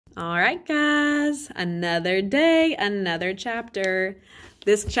All right, guys, another day, another chapter.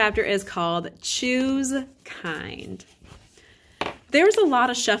 This chapter is called Choose Kind. There was a lot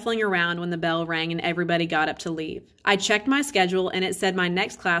of shuffling around when the bell rang and everybody got up to leave. I checked my schedule and it said my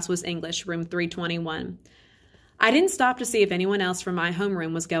next class was English, room 321. I didn't stop to see if anyone else from my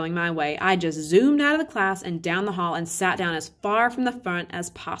homeroom was going my way. I just zoomed out of the class and down the hall and sat down as far from the front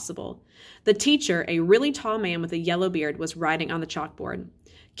as possible. The teacher, a really tall man with a yellow beard, was writing on the chalkboard.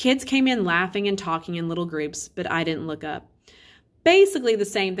 Kids came in laughing and talking in little groups, but I didn't look up. Basically, the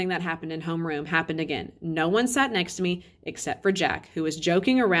same thing that happened in homeroom happened again. No one sat next to me except for Jack, who was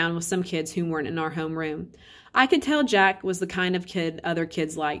joking around with some kids who weren't in our homeroom. I could tell Jack was the kind of kid other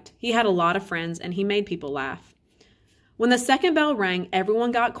kids liked. He had a lot of friends, and he made people laugh. When the second bell rang,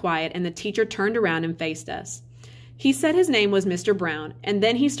 everyone got quiet, and the teacher turned around and faced us. He said his name was Mr. Brown, and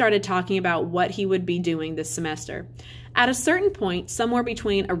then he started talking about what he would be doing this semester. At a certain point, somewhere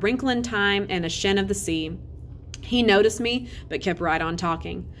between a wrinkle in time and a shen of the sea, he noticed me, but kept right on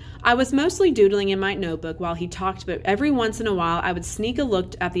talking. I was mostly doodling in my notebook while he talked, but every once in a while I would sneak a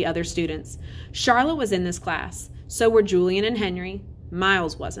look at the other students. Charlotte was in this class. So were Julian and Henry.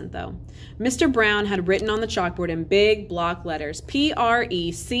 Miles wasn't, though. Mr. Brown had written on the chalkboard in big block letters, P-R-E-C-E-P-T.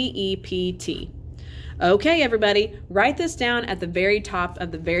 Okay, everybody, write this down at the very top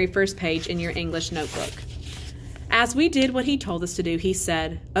of the very first page in your English notebook. As we did what he told us to do, he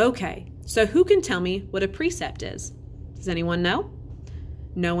said, okay, so who can tell me what a precept is? Does anyone know?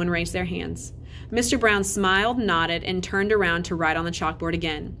 No one raised their hands. Mr. Brown smiled, nodded, and turned around to write on the chalkboard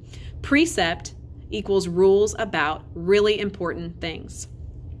again. Precept equals rules about really important things.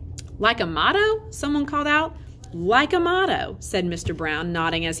 Like a motto? Someone called out. Like a motto, said Mr. Brown,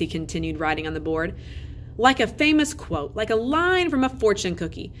 nodding as he continued writing on the board. Like a famous quote, like a line from a fortune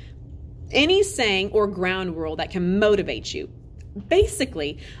cookie. Any saying or ground rule that can motivate you.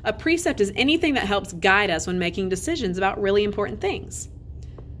 Basically, a precept is anything that helps guide us when making decisions about really important things.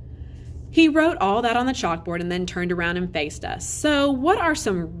 He wrote all that on the chalkboard and then turned around and faced us. So, what are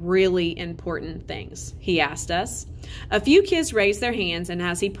some really important things? He asked us. A few kids raised their hands, and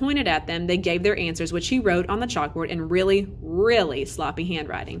as he pointed at them, they gave their answers, which he wrote on the chalkboard in really, really sloppy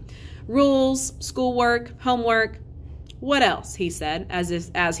handwriting. Rules, schoolwork, homework. What else? He said,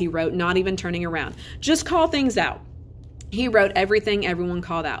 as he wrote, not even turning around. Just call things out. He wrote everything everyone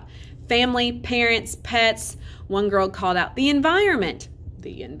called out. Family, parents, pets. One girl called out the environment.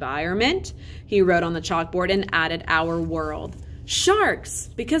 The environment, he wrote on the chalkboard and added our world. Sharks,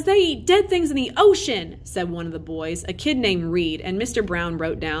 because they eat dead things in the ocean, said one of the boys, a kid named Reed, and Mr. Brown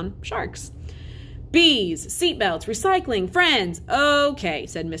wrote down sharks. Bees, seatbelts, recycling, friends. Okay,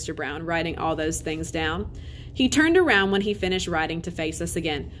 said Mr. Brown, writing all those things down. He turned around when he finished writing to face us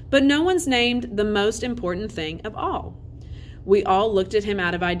again, but no one's named the most important thing of all. We all looked at him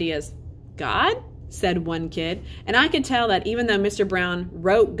out of ideas. God? Said one kid, and I could tell that even though Mr. Brown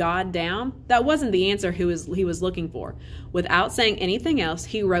wrote God down, that wasn't the answer he was looking for. Without saying anything else,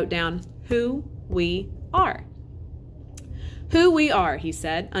 he wrote down who we are. Who we are, he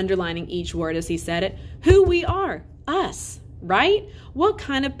said, underlining each word as he said it. Who we are. Us, right? What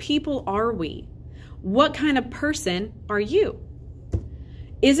kind of people are we? What kind of person are you?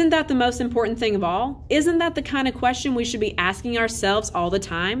 Isn't that the most important thing of all? Isn't that the kind of question we should be asking ourselves all the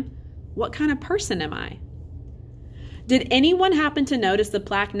time? What kind of person am I? Did anyone happen to notice the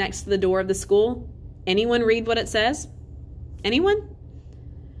plaque next to the door of the school? Anyone read what it says? Anyone?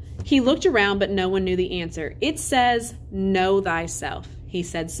 He looked around, but no one knew the answer. It says, know thyself, he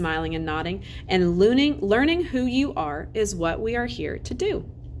said, smiling and nodding, and learning who you are is what we are here to do.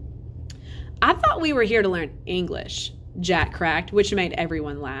 I thought we were here to learn English, Jack cracked, which made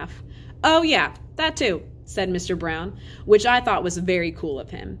everyone laugh. Oh yeah, that too, said Mr. Brown, which I thought was very cool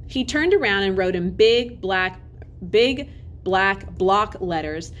of him. He turned around and wrote in big black block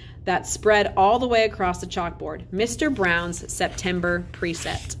letters that spread all the way across the chalkboard, Mr. Brown's September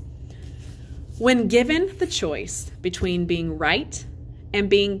precept. When given the choice between being right and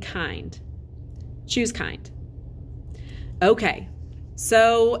being kind, choose kind. Okay.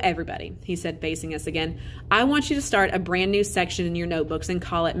 So, everybody, he said, facing us again, I want you to start a brand new section in your notebooks and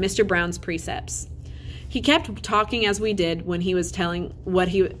call it Mr. Brown's Precepts. He kept talking as we did when he was telling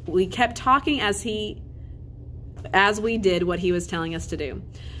we kept talking as we did what he was telling us to do.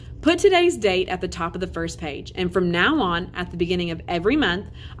 Put today's date at the top of the first page, and from now on, at the beginning of every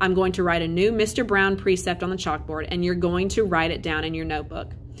month, I'm going to write a new Mr. Brown precept on the chalkboard, and you're going to write it down in your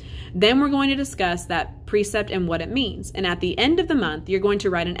notebook. Then we're going to discuss that precept and what it means. And at the end of the month, you're going to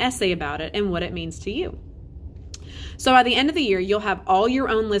write an essay about it and what it means to you. So by the end of the year, you'll have all your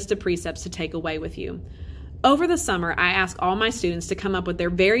own list of precepts to take away with you. Over the summer, I ask all my students to come up with their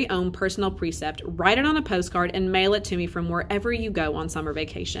very own personal precept, write it on a postcard, and mail it to me from wherever you go on summer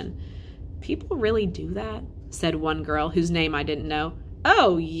vacation. People really do that? Said one girl, whose name I didn't know.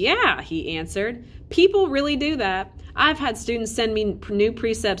 Oh, yeah, he answered. People really do that. I've had students send me new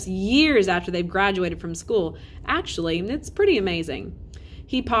precepts years after they've graduated from school. Actually, it's pretty amazing.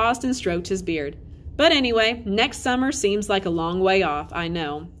 He paused and stroked his beard. But anyway, next summer seems like a long way off, I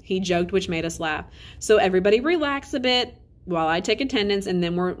know. He joked, which made us laugh. So everybody relax a bit while I take attendance, and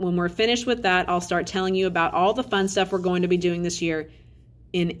then when we're finished with that, I'll start telling you about all the fun stuff we're going to be doing this year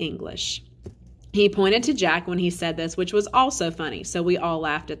in English. He pointed to Jack when he said this, which was also funny, so we all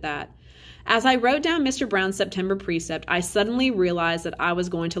laughed at that. As I wrote down Mr. Brown's September precept, I suddenly realized that I was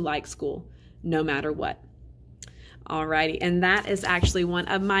going to like school, no matter what. Alrighty, and that is actually one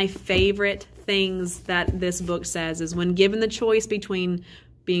of my favorite things that this book says, is when given the choice between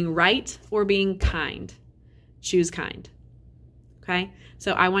being right or being kind, choose kind. Okay?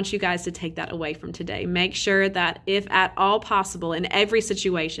 So I want you guys to take that away from today. Make sure that if at all possible, in every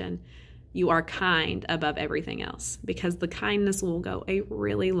situation, you are kind above everything else, because the kindness will go a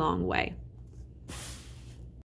really long way.